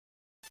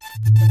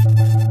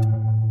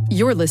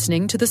You're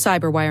listening to the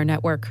Cyberwire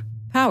Network,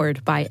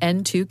 powered by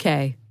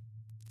N2K.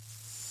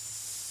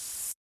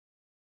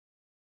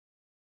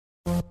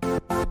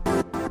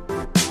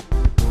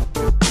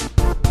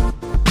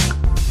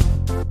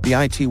 The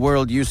IT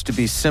world used to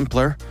be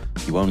simpler.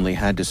 You only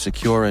had to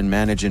secure and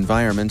manage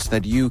environments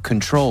that you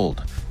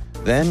controlled.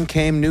 Then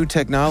came new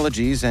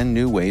technologies and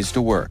new ways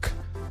to work.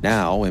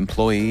 Now,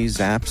 employees,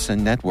 apps,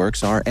 and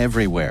networks are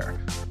everywhere.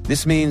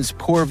 This means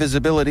poor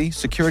visibility,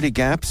 security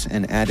gaps,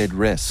 and added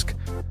risk.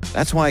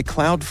 That's why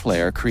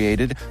Cloudflare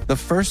created the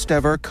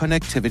first-ever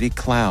connectivity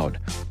cloud.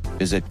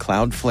 Visit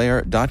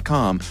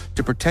cloudflare.com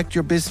to protect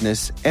your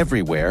business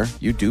everywhere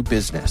you do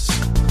business.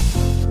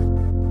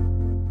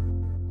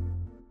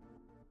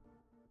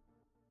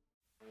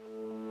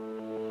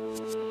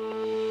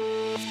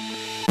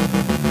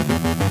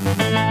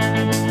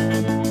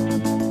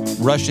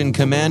 Russian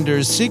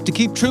commanders seek to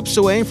keep troops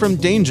away from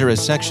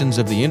dangerous sections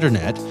of the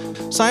internet.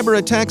 Cyber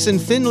attacks in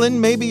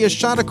Finland may be a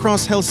shot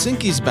across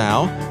Helsinki's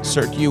bow.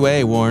 CERT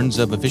UA warns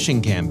of a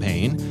phishing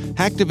campaign.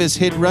 Hacktivists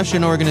hit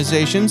Russian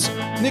organizations.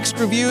 Mixed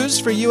reviews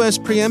for U.S.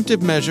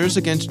 preemptive measures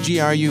against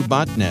GRU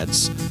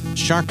botnets.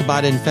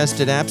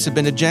 Sharkbot-infested apps have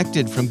been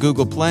ejected from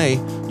Google Play.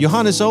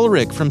 Johannes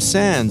Ulrich from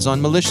SANS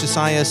on malicious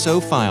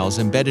ISO files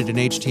embedded in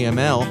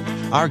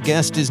HTML. Our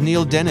guest is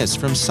Neil Dennis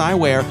from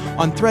Cyware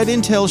on threat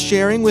intel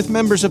sharing with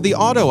members of the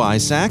Auto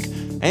ISAC,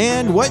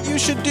 and what you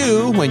should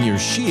do when your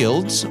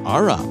shields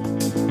are up.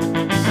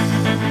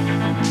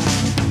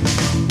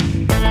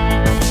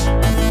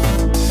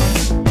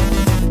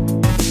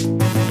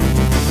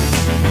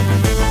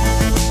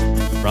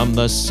 From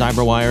the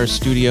Cyberwire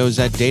studios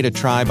at Data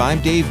Tribe, I'm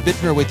Dave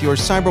Bittner with your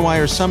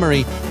Cyberwire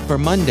summary for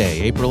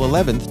Monday, April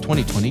 11th,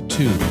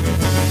 2022.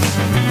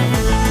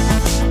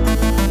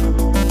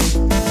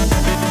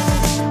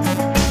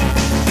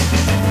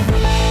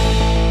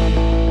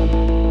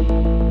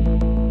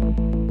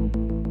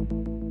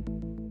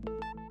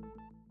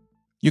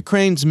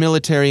 Ukraine's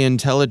military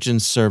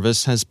intelligence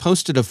service has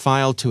posted a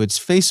file to its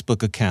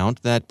Facebook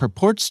account that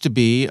purports to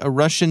be a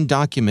Russian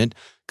document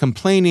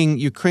complaining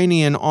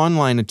Ukrainian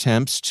online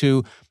attempts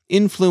to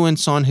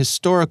influence on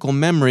historical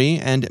memory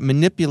and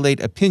manipulate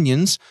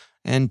opinions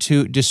and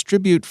to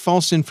distribute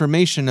false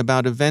information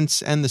about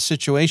events and the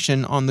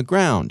situation on the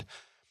ground.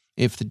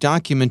 If the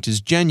document is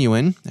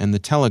genuine, and the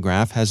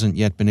Telegraph hasn't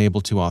yet been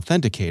able to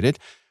authenticate it,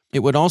 it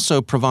would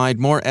also provide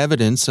more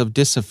evidence of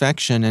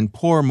disaffection and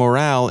poor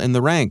morale in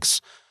the ranks.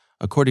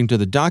 According to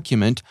the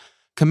document,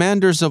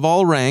 commanders of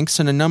all ranks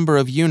and a number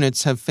of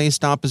units have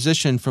faced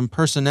opposition from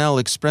personnel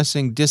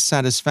expressing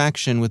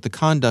dissatisfaction with the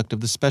conduct of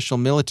the special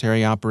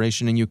military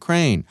operation in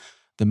Ukraine.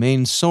 The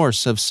main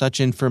source of such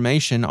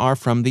information are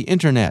from the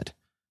Internet.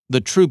 The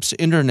troops'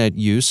 Internet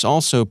use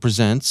also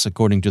presents,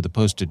 according to the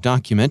posted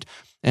document,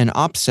 an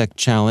OPSEC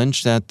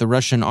challenge that the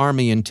Russian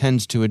army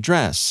intends to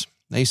address.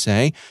 They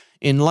say,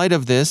 in light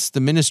of this, the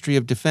Ministry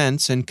of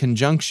Defense, in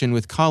conjunction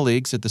with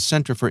colleagues at the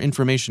Center for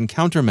Information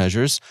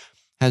Countermeasures,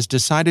 has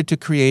decided to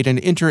create an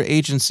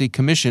interagency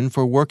commission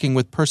for working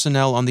with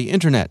personnel on the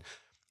Internet,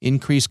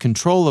 increase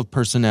control of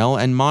personnel,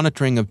 and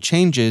monitoring of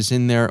changes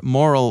in their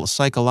moral,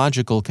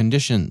 psychological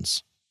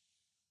conditions.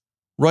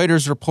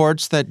 Reuters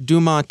reports that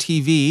Duma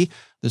TV,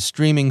 the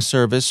streaming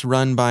service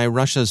run by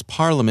Russia's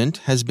parliament,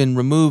 has been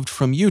removed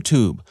from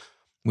YouTube,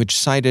 which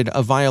cited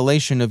a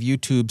violation of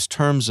YouTube's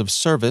terms of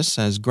service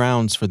as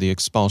grounds for the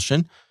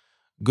expulsion.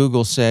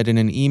 Google said in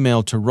an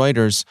email to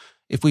Reuters,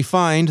 "If we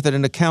find that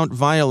an account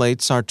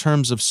violates our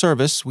terms of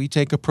service, we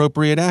take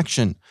appropriate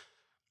action."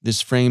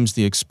 This frames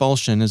the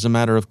expulsion as a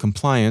matter of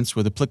compliance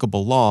with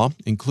applicable law,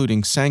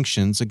 including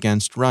sanctions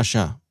against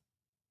Russia.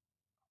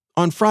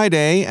 On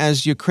Friday,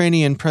 as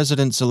Ukrainian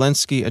President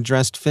Zelensky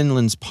addressed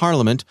Finland's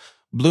parliament,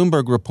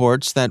 Bloomberg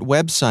reports that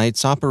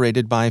websites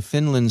operated by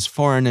Finland's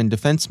foreign and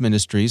defense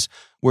ministries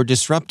were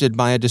disrupted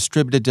by a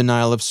distributed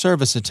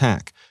denial-of-service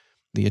attack.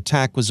 The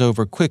attack was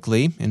over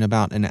quickly, in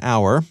about an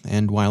hour,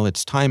 and while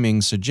its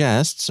timing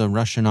suggests a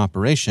Russian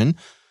operation,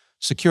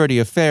 Security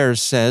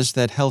Affairs says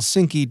that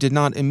Helsinki did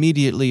not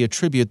immediately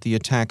attribute the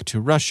attack to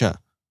Russia.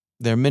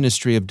 Their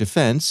Ministry of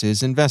Defense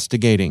is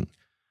investigating.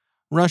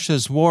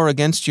 Russia's war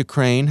against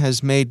Ukraine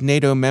has made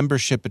NATO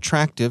membership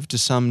attractive to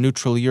some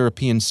neutral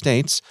European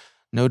states,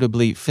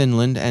 notably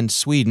Finland and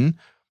Sweden,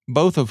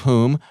 both of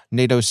whom,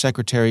 NATO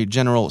Secretary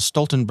General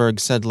Stoltenberg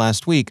said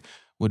last week,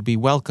 would be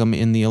welcome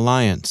in the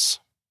alliance.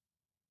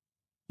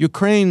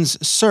 Ukraine's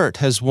CERT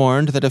has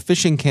warned that a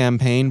phishing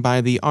campaign by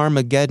the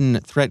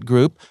Armageddon threat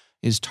group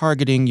is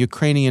targeting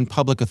Ukrainian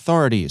public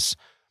authorities.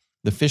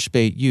 The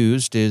fishbait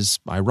used is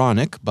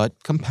ironic but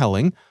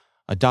compelling,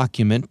 a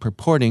document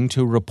purporting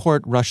to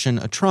report Russian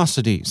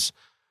atrocities.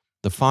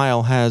 The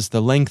file has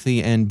the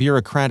lengthy and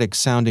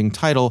bureaucratic-sounding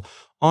title,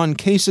 "On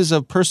Cases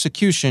of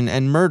Persecution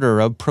and Murder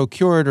of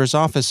Procurator's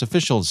Office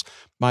Officials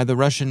by the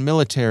Russian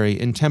Military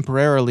in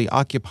Temporarily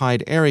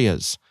Occupied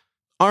Areas."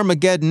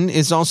 Armageddon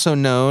is also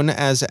known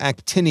as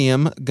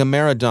Actinium,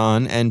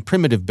 Gamerodon, and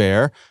Primitive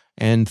Bear,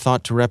 and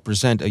thought to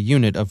represent a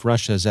unit of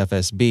Russia's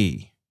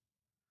FSB.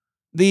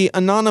 The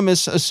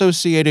anonymous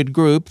associated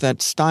group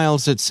that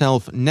styles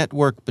itself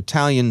Network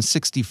Battalion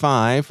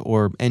 65,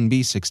 or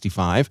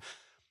NB65,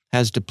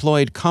 has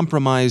deployed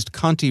compromised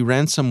Conti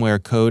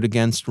ransomware code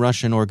against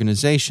Russian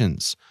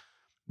organizations.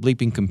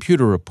 Bleeping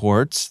Computer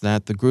reports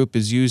that the group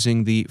is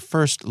using the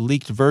first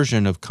leaked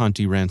version of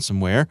Conti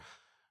ransomware.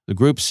 The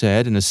group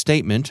said in a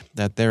statement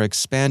that their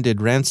expanded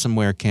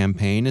ransomware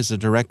campaign is a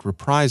direct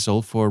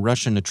reprisal for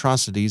Russian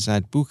atrocities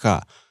at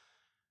Bucha.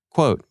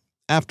 Quote,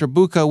 "After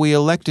Bucha, we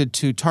elected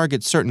to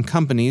target certain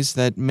companies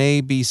that may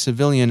be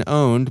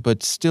civilian-owned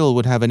but still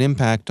would have an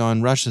impact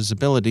on Russia's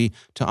ability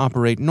to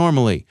operate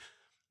normally.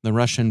 The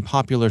Russian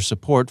popular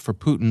support for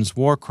Putin's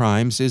war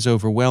crimes is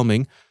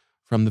overwhelming.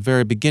 From the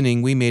very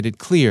beginning, we made it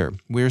clear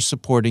we're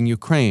supporting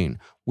Ukraine.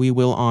 We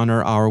will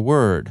honor our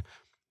word.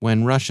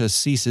 When Russia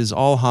ceases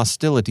all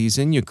hostilities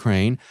in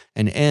Ukraine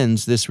and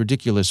ends this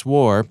ridiculous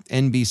war,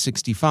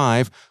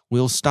 NB65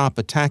 will stop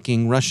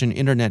attacking Russian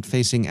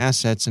internet-facing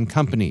assets and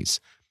companies.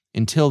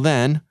 Until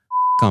then,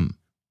 come.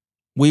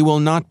 We will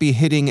not be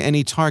hitting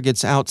any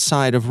targets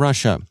outside of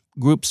Russia.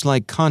 Groups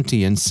like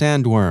Conti and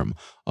Sandworm,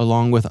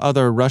 along with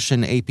other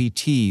Russian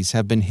APTs,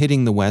 have been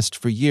hitting the West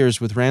for years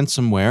with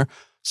ransomware,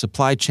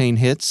 supply chain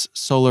hits,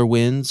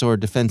 SolarWinds, or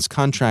defense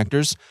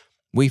contractors.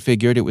 We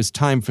figured it was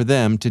time for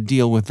them to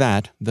deal with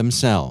that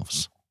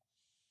themselves."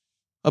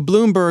 A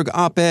Bloomberg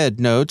op-ed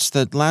notes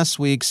that last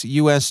week's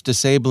U.S.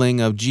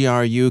 disabling of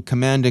GRU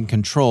command and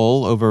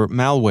control over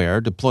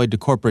malware deployed to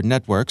corporate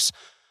networks,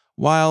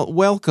 while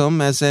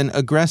welcome as an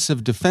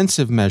aggressive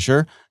defensive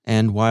measure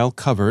and while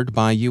covered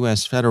by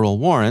U.S. federal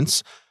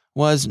warrants,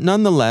 was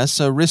nonetheless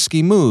a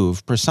risky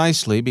move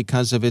precisely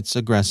because of its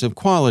aggressive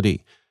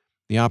quality.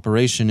 The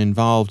operation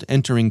involved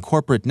entering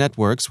corporate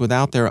networks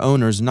without their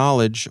owners'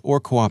 knowledge or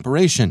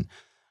cooperation.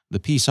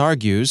 The piece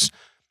argues,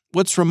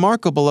 "What's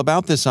remarkable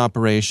about this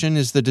operation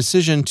is the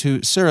decision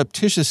to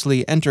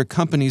surreptitiously enter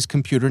companies'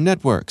 computer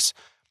networks.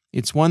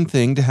 It's one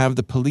thing to have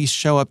the police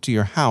show up to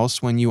your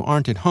house when you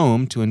aren't at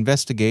home to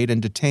investigate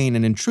and detain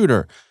an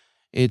intruder.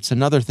 It's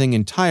another thing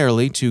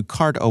entirely to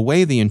cart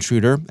away the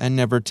intruder and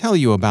never tell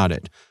you about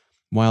it.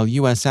 While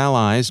U.S.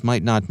 allies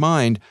might not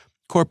mind,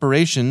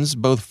 corporations,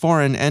 both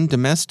foreign and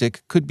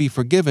domestic, could be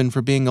forgiven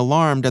for being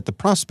alarmed at the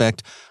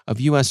prospect of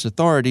U.S.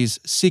 authorities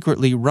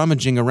secretly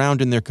rummaging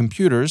around in their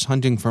computers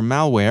hunting for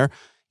malware,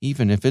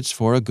 even if it's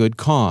for a good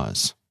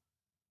cause."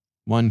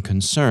 One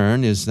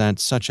concern is that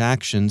such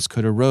actions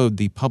could erode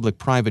the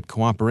public-private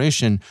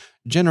cooperation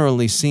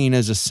generally seen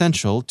as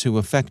essential to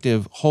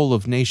effective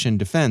whole-of-nation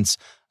defense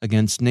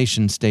against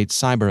nation-state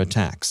cyber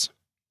attacks.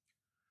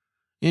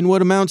 In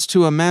what amounts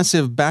to a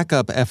massive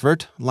backup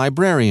effort,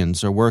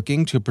 librarians are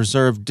working to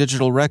preserve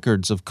digital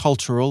records of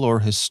cultural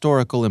or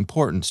historical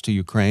importance to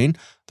Ukraine,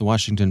 the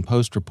Washington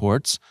Post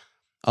reports.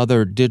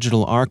 Other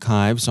digital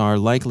archives are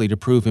likely to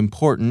prove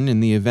important in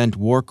the event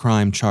war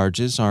crime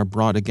charges are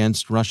brought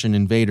against Russian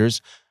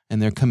invaders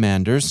and their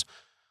commanders.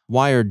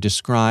 Wired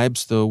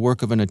describes the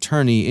work of an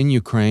attorney in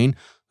Ukraine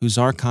who's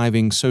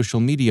archiving social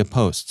media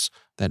posts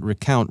that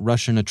recount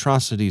Russian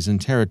atrocities in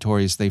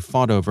territories they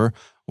fought over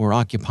or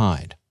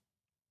occupied.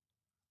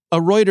 A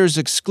Reuters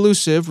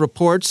exclusive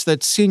reports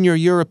that senior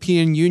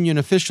European Union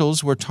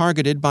officials were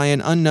targeted by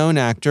an unknown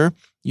actor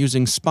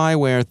using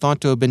spyware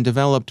thought to have been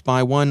developed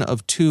by one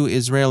of two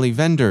Israeli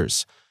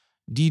vendors.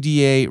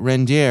 Didier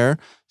Reynders,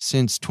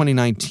 since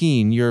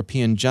 2019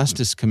 European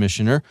Justice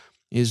Commissioner,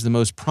 is the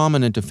most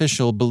prominent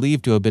official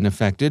believed to have been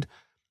affected.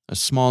 A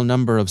small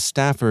number of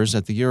staffers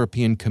at the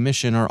European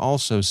Commission are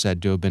also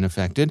said to have been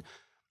affected.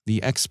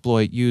 The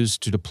exploit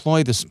used to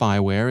deploy the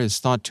spyware is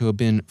thought to have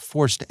been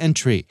forced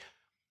entry.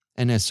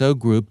 NSO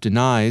Group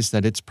denies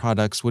that its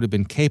products would have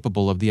been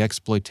capable of the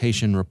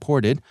exploitation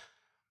reported.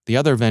 The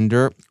other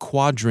vendor,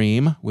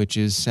 Quadream, which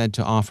is said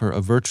to offer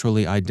a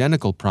virtually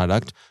identical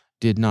product,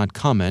 did not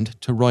comment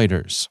to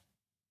Reuters.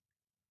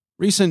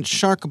 Recent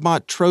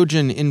SharkBot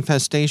Trojan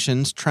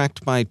infestations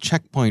tracked by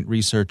Checkpoint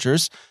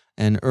researchers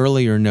and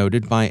earlier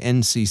noted by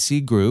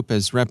NCC Group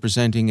as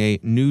representing a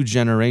new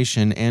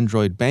generation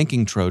Android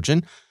banking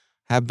Trojan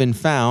have been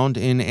found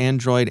in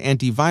Android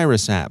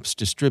antivirus apps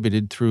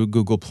distributed through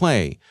Google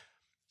Play.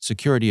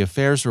 Security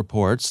Affairs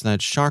reports that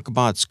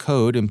SharkBot's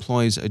code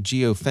employs a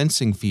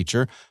geofencing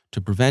feature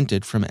to prevent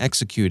it from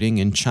executing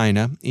in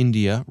China,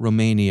 India,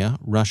 Romania,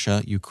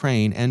 Russia,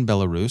 Ukraine, and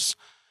Belarus.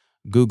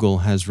 Google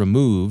has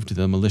removed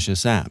the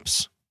malicious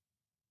apps.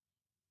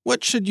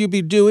 What should you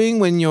be doing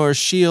when your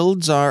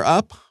shields are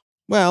up?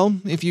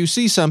 Well, if you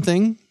see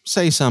something,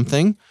 say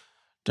something.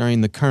 During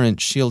the current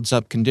Shields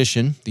Up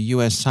condition, the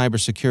U.S.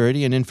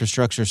 Cybersecurity and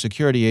Infrastructure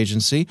Security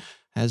Agency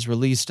has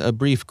released a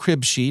brief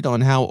crib sheet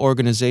on how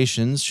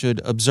organizations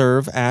should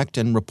observe, act,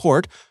 and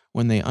report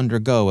when they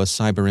undergo a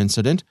cyber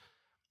incident.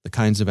 The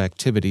kinds of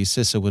activities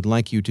CISA would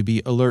like you to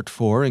be alert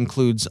for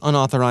includes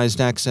unauthorized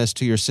access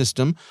to your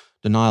system,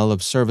 denial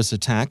of service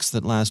attacks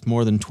that last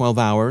more than 12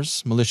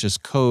 hours, malicious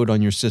code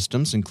on your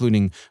systems,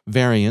 including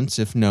variants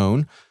if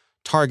known,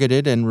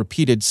 targeted and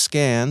repeated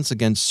scans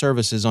against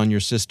services on your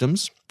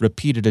systems,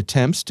 repeated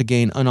attempts to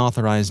gain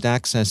unauthorized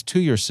access to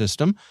your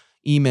system,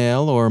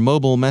 email or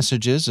mobile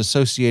messages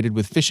associated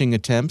with phishing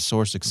attempts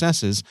or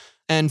successes,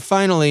 and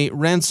finally,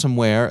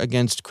 ransomware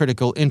against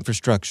critical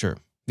infrastructure.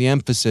 The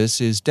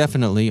emphasis is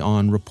definitely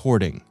on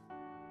reporting.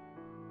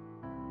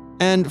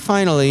 And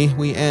finally,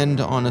 we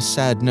end on a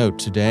sad note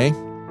today.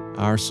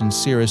 Our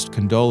sincerest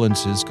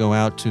condolences go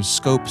out to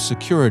Scope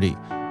Security,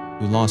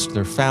 who lost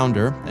their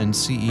founder and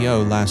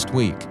CEO last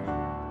week.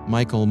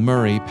 Michael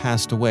Murray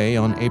passed away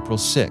on April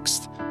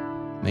 6th.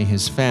 May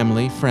his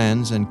family,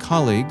 friends, and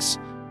colleagues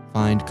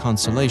find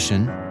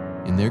consolation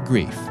in their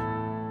grief.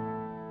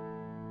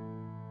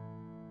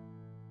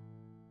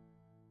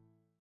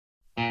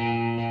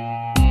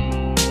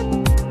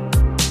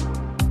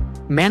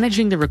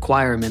 Managing the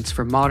requirements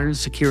for modern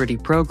security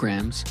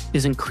programs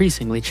is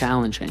increasingly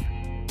challenging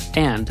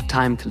and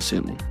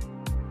time-consuming.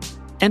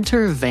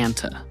 Enter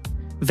Vanta.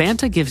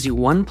 Vanta gives you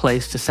one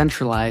place to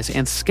centralize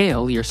and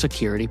scale your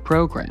security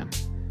program.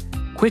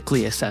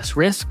 Quickly assess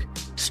risk,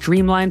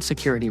 streamline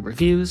security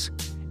reviews,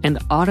 and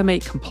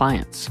automate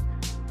compliance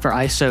for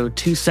ISO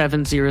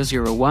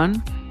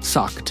 27001,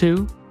 SOC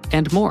 2,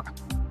 and more.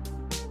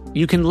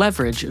 You can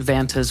leverage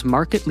Vanta's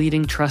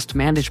market-leading trust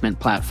management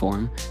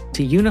platform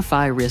to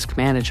unify risk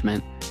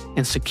management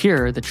and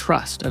secure the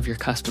trust of your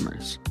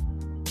customers.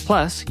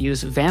 Plus,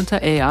 use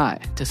Vanta AI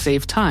to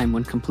save time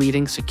when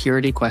completing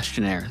security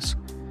questionnaires.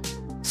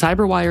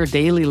 CyberWire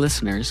Daily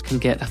listeners can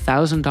get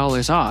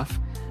 $1,000 off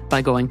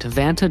by going to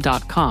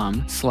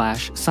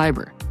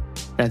vanta.com/cyber.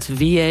 That's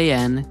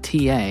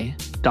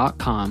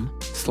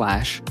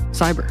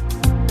VANTA.com/cyber.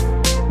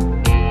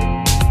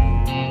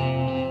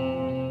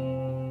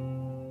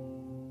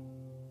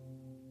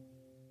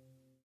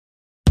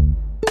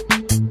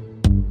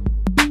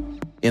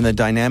 In the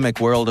dynamic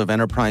world of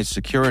enterprise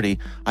security,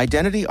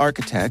 identity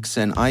architects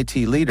and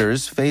IT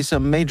leaders face a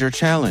major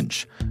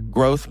challenge.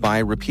 Growth by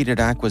repeated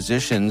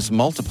acquisitions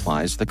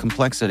multiplies the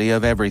complexity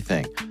of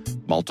everything.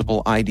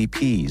 Multiple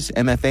IDPs,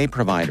 MFA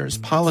providers,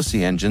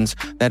 policy engines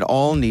that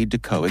all need to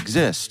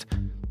coexist.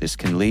 This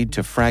can lead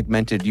to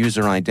fragmented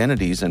user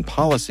identities and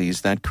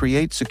policies that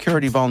create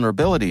security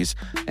vulnerabilities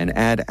and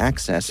add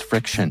access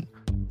friction.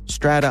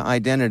 Strata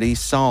Identity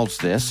solves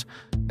this.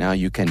 Now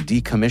you can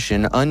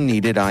decommission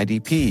unneeded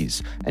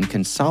IDPs and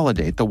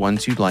consolidate the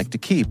ones you'd like to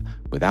keep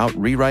without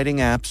rewriting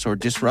apps or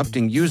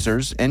disrupting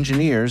users,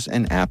 engineers,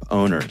 and app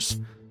owners.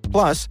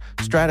 Plus,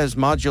 Strata's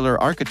modular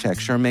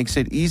architecture makes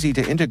it easy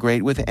to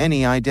integrate with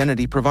any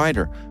identity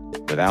provider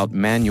without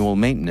manual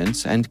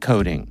maintenance and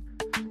coding.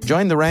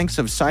 Join the ranks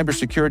of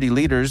cybersecurity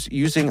leaders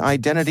using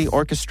identity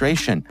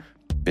orchestration.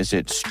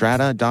 Visit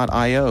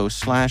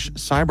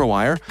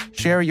strata.io/cyberwire,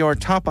 share your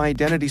top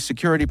identity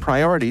security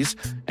priorities,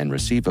 and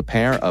receive a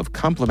pair of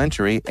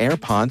complimentary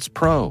AirPods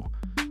Pro.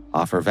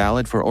 Offer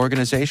valid for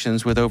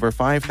organizations with over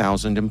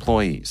 5,000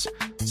 employees.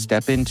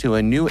 Step into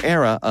a new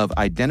era of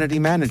identity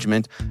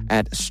management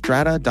at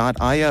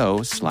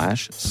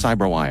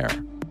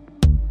strata.io/cyberwire.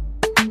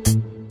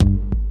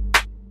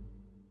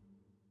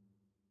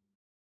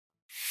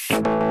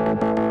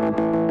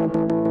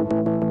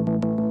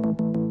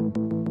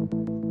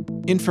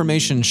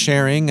 Information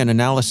sharing and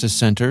analysis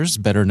centers,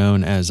 better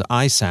known as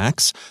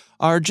ISACs,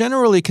 are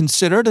generally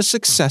considered a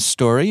success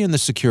story in the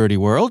security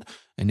world,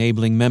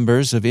 enabling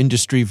members of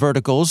industry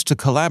verticals to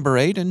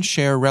collaborate and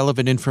share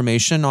relevant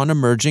information on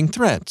emerging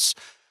threats.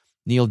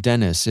 Neil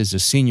Dennis is a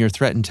senior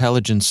threat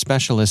intelligence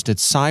specialist at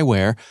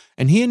Cyware,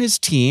 and he and his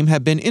team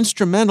have been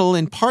instrumental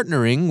in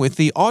partnering with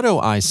the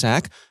Auto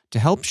ISAC to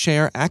help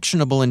share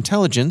actionable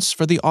intelligence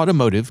for the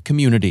automotive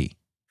community.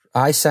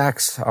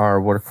 ISACs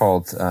are what are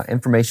called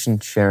information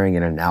sharing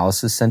and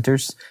analysis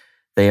centers.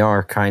 They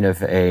are kind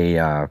of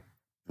a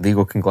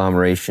legal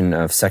conglomeration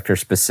of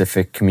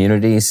sector-specific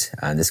communities.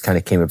 This kind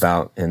of came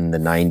about in the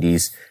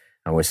 90s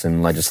with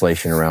some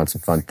legislation around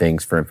some fun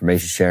things for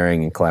information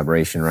sharing and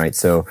collaboration, right?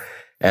 So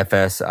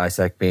FS,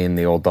 ISAC being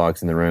the old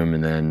dogs in the room,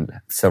 and then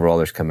several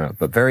others come out.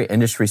 But very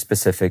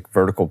industry-specific,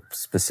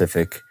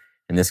 vertical-specific.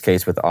 In this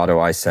case, with Auto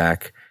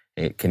ISAC,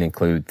 it can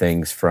include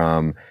things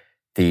from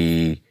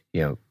the,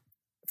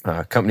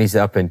 companies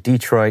up in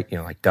Detroit,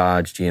 like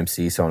Dodge,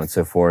 GMC, so on and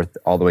so forth,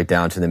 all the way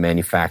down to the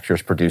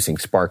manufacturers producing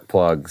spark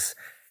plugs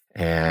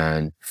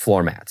and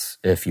floor mats,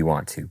 if you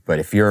want to. But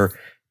if you're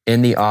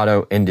in the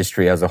auto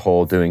industry as a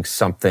whole, doing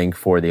something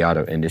for the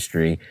auto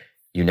industry,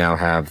 you now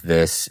have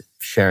this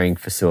sharing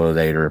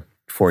facilitator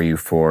for you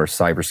for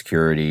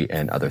cybersecurity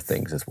and other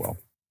things as well.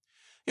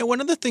 Yeah, one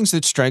of the things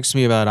that strikes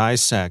me about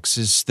ISACs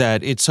is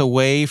that it's a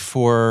way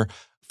for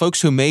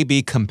folks who may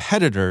be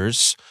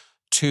competitors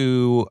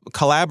to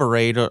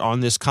collaborate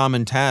on this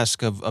common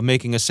task of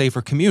making a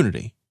safer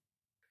community.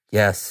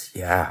 Yes,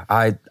 yeah.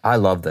 I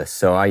love this.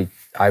 So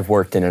I've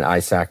worked in an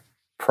ISAC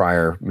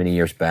prior many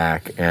years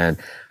back, and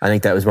I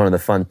think that was one of the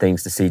fun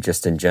things to see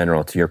just in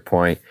general. To your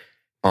point,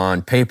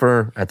 on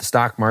paper, at the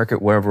stock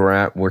market, wherever we're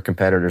at, we're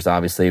competitors,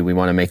 obviously. We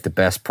want to make the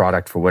best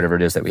product for whatever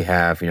it is that we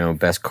have,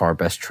 best car,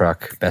 best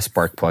truck, best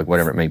spark plug,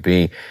 whatever it may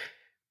be.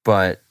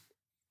 But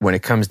when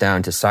it comes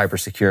down to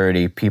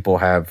cybersecurity, people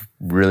have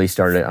really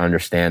started to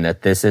understand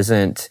that this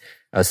isn't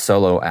a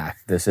solo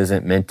act. This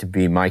isn't meant to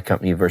be my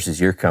company versus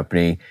your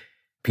company.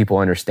 people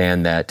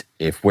understand that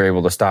if we're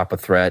able to stop a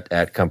threat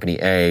at company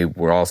A,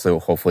 we're also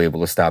hopefully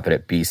able to stop it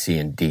at B, C,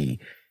 and D.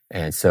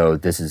 And so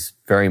this is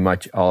very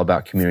much all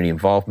about community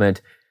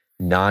involvement,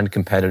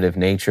 non-competitive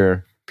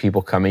nature,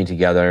 people coming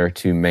together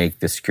to make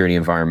the security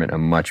environment a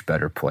much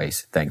better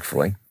place,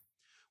 thankfully.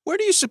 Where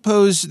do you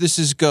suppose this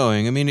is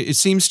going? I mean, it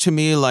seems to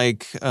me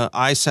like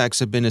ISACs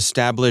have been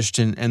established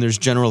and there's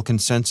general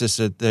consensus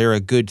that they're a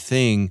good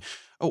thing.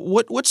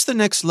 What's the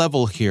next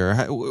level here?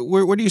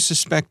 Where do you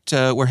suspect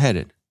we're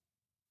headed?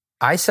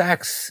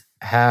 ISACs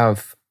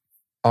have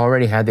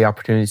already had the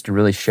opportunities to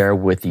really share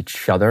with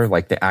each other,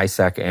 like the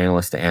ISAC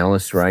analyst to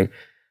analyst, right?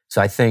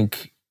 So I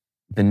think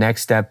the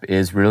next step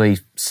is really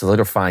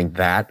solidifying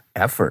that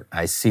effort.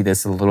 I see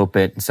this a little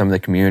bit in some of the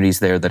communities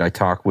there that I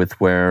talk with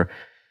where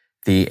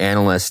the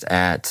analyst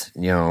at,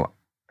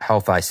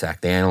 Health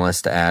ISAC, the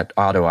analyst at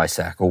Auto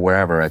ISAC, or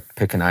wherever, at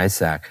pick an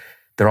ISAC,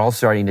 they're all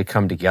starting to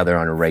come together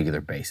on a regular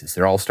basis.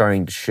 They're all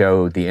starting to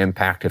show the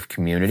impact of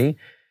community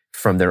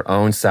from their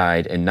own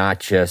side and not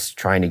just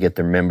trying to get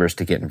their members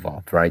to get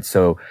involved, right?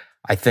 So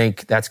I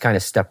think that's kind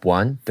of step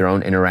one. Their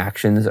own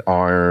interactions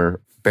are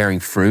bearing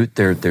fruit.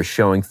 They're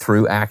showing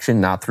through action,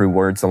 not through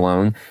words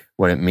alone,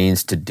 what it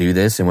means to do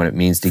this and what it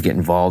means to get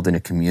involved in a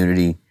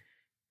community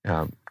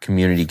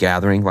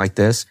gathering like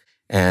this.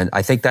 And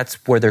I think that's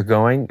where they're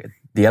going.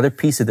 The other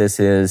piece of this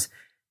is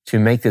to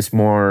make this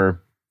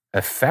more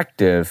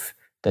effective.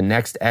 The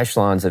next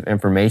echelons of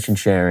information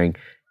sharing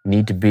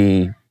need to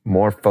be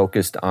more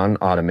focused on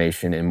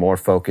automation and more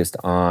focused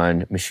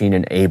on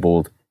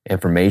machine-enabled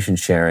information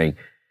sharing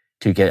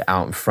to get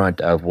out in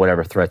front of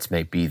whatever threats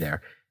may be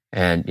there.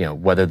 And,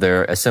 whether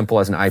they're as simple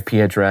as an IP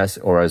address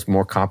or as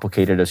more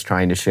complicated as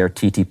trying to share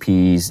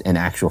TTPs and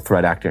actual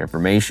threat actor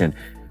information,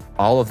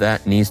 all of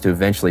that needs to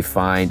eventually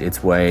find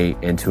its way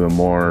into a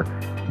more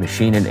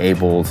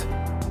machine-enabled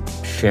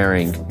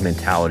sharing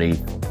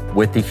mentality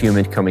with the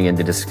human coming in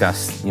to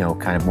discuss,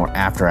 kind of more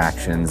after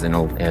actions and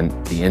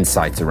the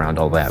insights around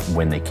all that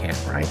when they can,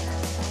 right?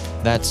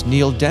 That's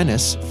Neil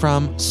Dennis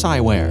from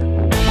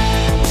Cyware.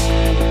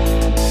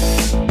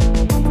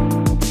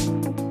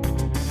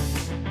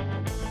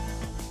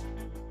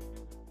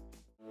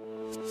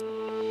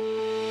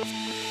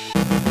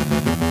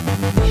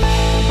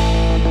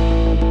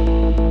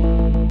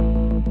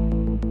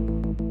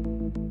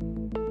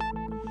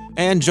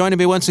 And joining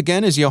me once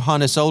again is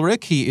Johannes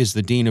Ulrich. He is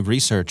the Dean of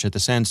Research at the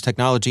SANS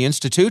Technology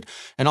Institute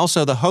and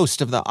also the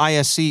host of the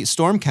ISC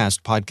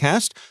Stormcast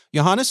podcast.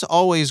 Johannes,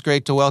 always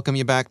great to welcome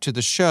you back to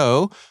the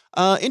show.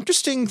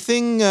 Interesting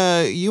thing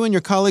you and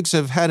your colleagues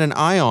have had an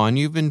eye on.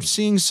 You've been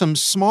seeing some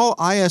small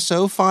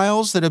ISO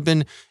files that have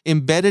been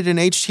embedded in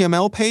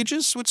HTML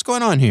pages. What's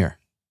going on here?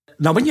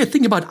 Now, when you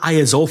think about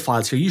ISO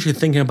files, you're usually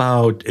thinking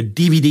about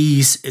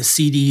DVDs,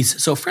 CDs,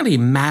 so fairly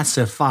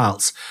massive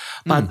files.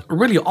 But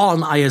really all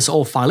an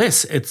ISO file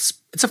is,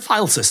 it's a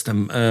file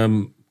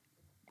system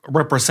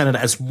represented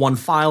as one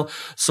file,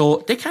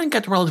 so they can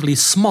get relatively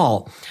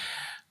small.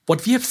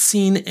 What we have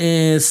seen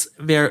is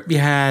where we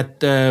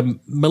had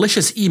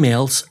malicious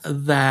emails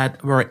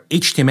that were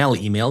HTML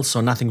emails,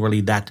 so nothing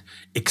really that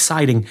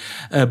exciting.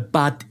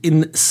 But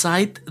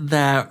inside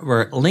there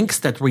were links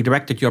that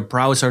redirected your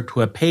browser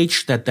to a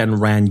page that then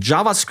ran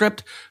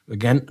JavaScript.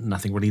 Again,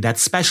 nothing really that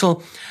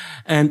special.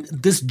 And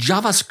this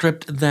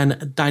JavaScript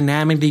then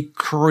dynamically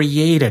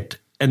created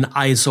an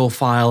ISO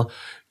file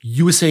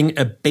using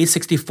a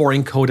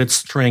base64 encoded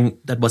string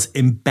that was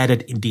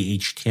embedded in the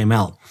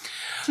HTML.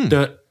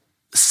 The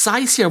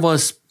size here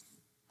was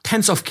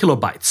tens of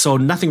kilobytes, so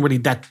nothing really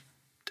that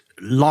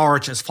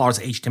large as far as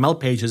HTML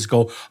pages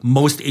go.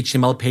 Most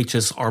HTML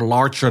pages are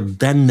larger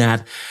than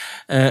that,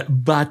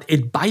 but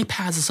it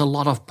bypasses a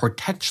lot of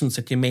protections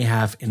that you may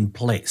have in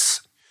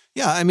place.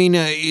 Yeah, I mean,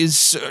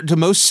 do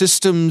most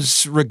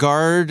systems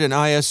regard an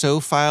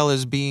ISO file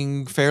as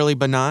being fairly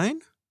benign?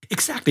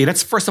 Exactly.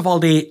 That's, first of all,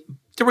 they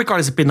regard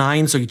it as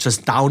benign, so you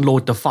just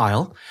download the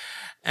file.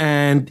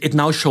 And it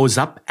now shows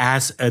up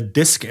as a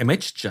disk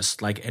image,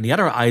 just like any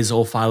other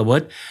ISO file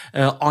would,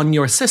 on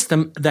your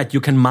system that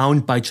you can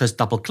mount by just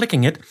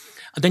double-clicking it.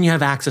 And then you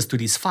have access to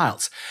these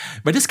files.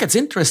 Where this gets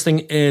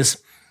interesting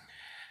is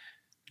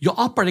your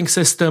operating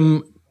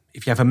system,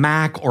 if you have a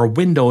Mac or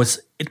Windows,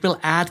 it will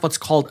add what's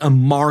called a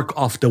mark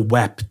of the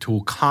web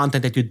to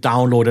content that you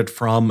downloaded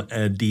from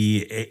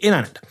the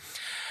internet.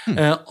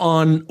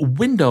 On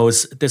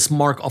Windows, this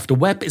mark of the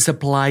web is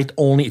applied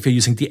only if you're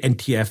using the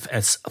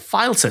NTFS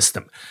file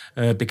system,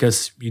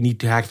 because you need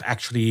to have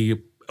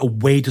actually a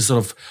way to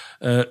sort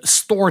of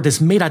store this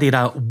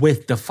metadata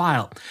with the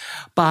file.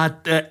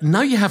 But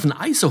now you have an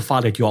ISO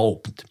file that you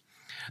opened.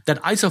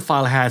 That ISO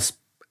file has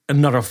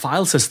another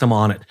file system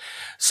on it.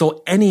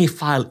 So any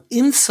file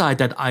inside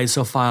that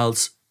ISO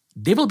files,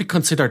 they will be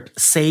considered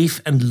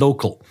safe and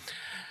local.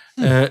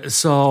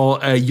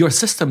 So your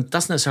system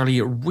doesn't necessarily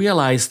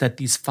realize that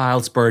these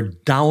files were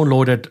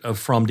downloaded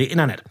from the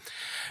internet.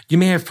 You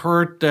may have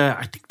heard,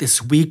 I think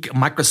this week,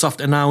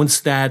 Microsoft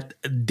announced that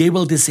they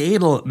will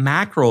disable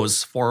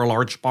macros for a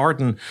large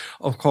part. And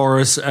of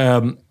course,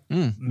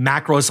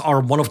 Macros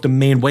are one of the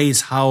main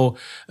ways how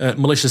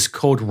malicious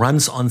code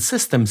runs on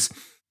systems.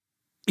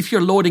 If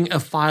you're loading a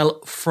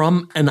file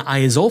from an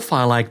ISO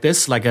file like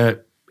this,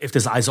 if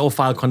this ISO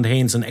file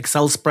contains an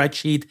Excel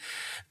spreadsheet,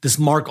 this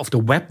mark of the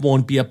web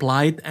won't be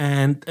applied,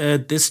 and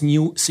this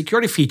new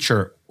security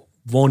feature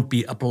won't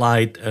be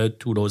applied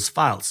to those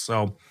files.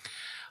 So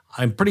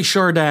I'm pretty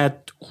sure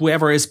that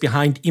whoever is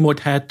behind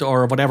Emotet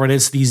or whatever it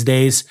is these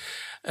days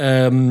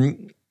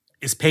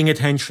is paying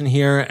attention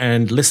here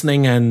and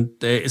listening, and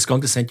is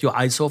going to send you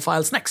ISO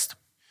files next.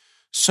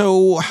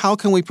 So how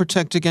can we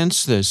protect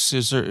against this?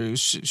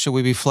 Should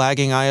we be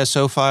flagging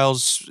ISO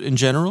files in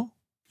general?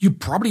 You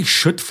probably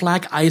should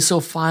flag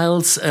ISO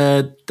files.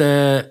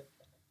 The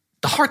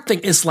hard thing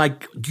is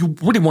you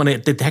really want to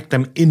detect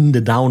them in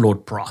the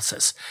download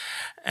process.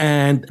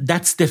 And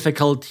that's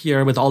difficult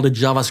here with all the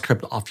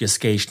JavaScript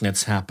obfuscation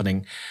that's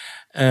happening.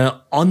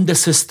 On the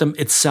system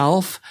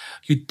itself,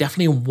 you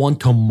definitely want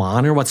to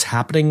monitor what's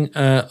happening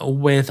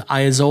with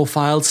ISO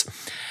files.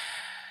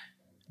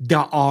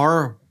 There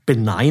are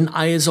benign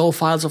ISO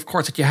files, of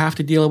course, that you have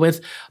to deal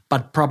with,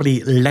 but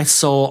probably less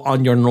so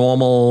on your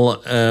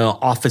normal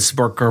office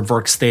worker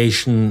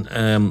workstation.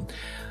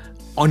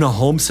 On a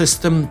home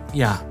system,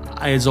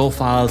 ISO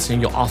files,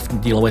 you often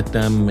deal with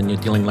them when you're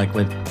dealing with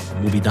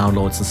movie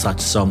downloads and such.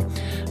 So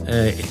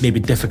it may be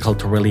difficult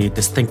to really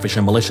distinguish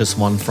a malicious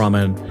one from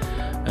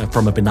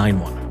a benign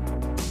one.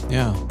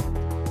 Yeah.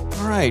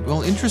 All right.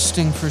 Well,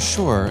 interesting for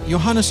sure.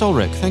 Johannes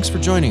Ulrich, thanks for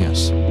joining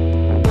us.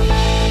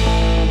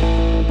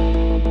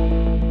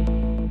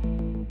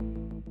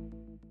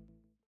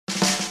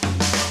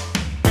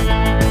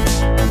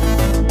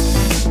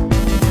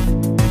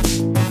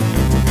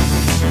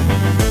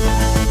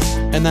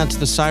 And that's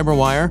the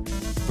Cyberwire.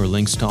 For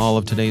links to all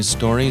of today's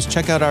stories,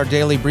 check out our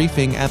daily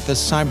briefing at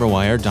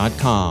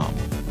thecyberwire.com.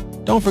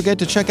 Don't forget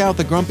to check out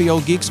the Grumpy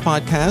Old Geeks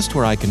podcast,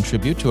 where I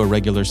contribute to a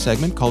regular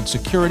segment called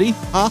Security.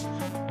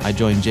 I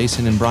join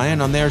Jason and Brian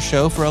on their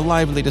show for a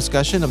lively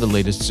discussion of the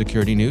latest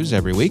security news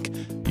every week.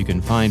 You can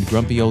find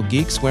Grumpy Old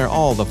Geeks where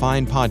all the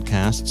fine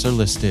podcasts are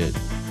listed.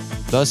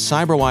 The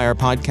Cyberwire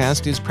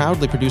podcast is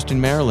proudly produced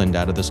in Maryland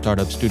out of the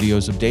startup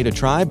studios of Data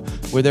Tribe,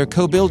 where they're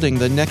co-building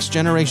the next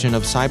generation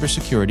of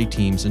cybersecurity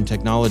teams and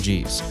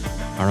technologies.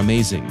 Our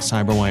amazing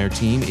Cyberwire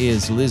team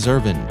is Liz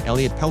Irvin,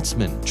 Elliot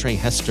Peltzman, Trey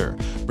Hester,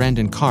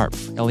 Brandon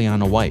Karpf,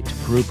 Eliana White,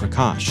 Puru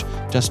Prakash,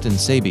 Justin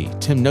Sabi,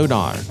 Tim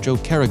Nodar, Joe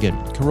Kerrigan,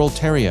 Carol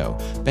Terrio,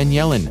 Ben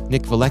Yellen,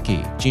 Nick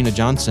Valecki, Gina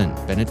Johnson,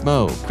 Bennett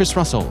Moe, Chris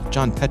Russell,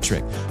 John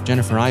Petrick,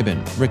 Jennifer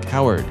Iben, Rick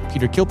Howard,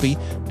 Peter Kilpie,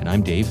 and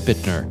I'm Dave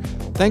Bittner.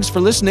 Thanks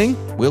for listening.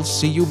 We'll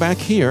see you back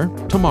here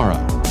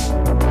tomorrow.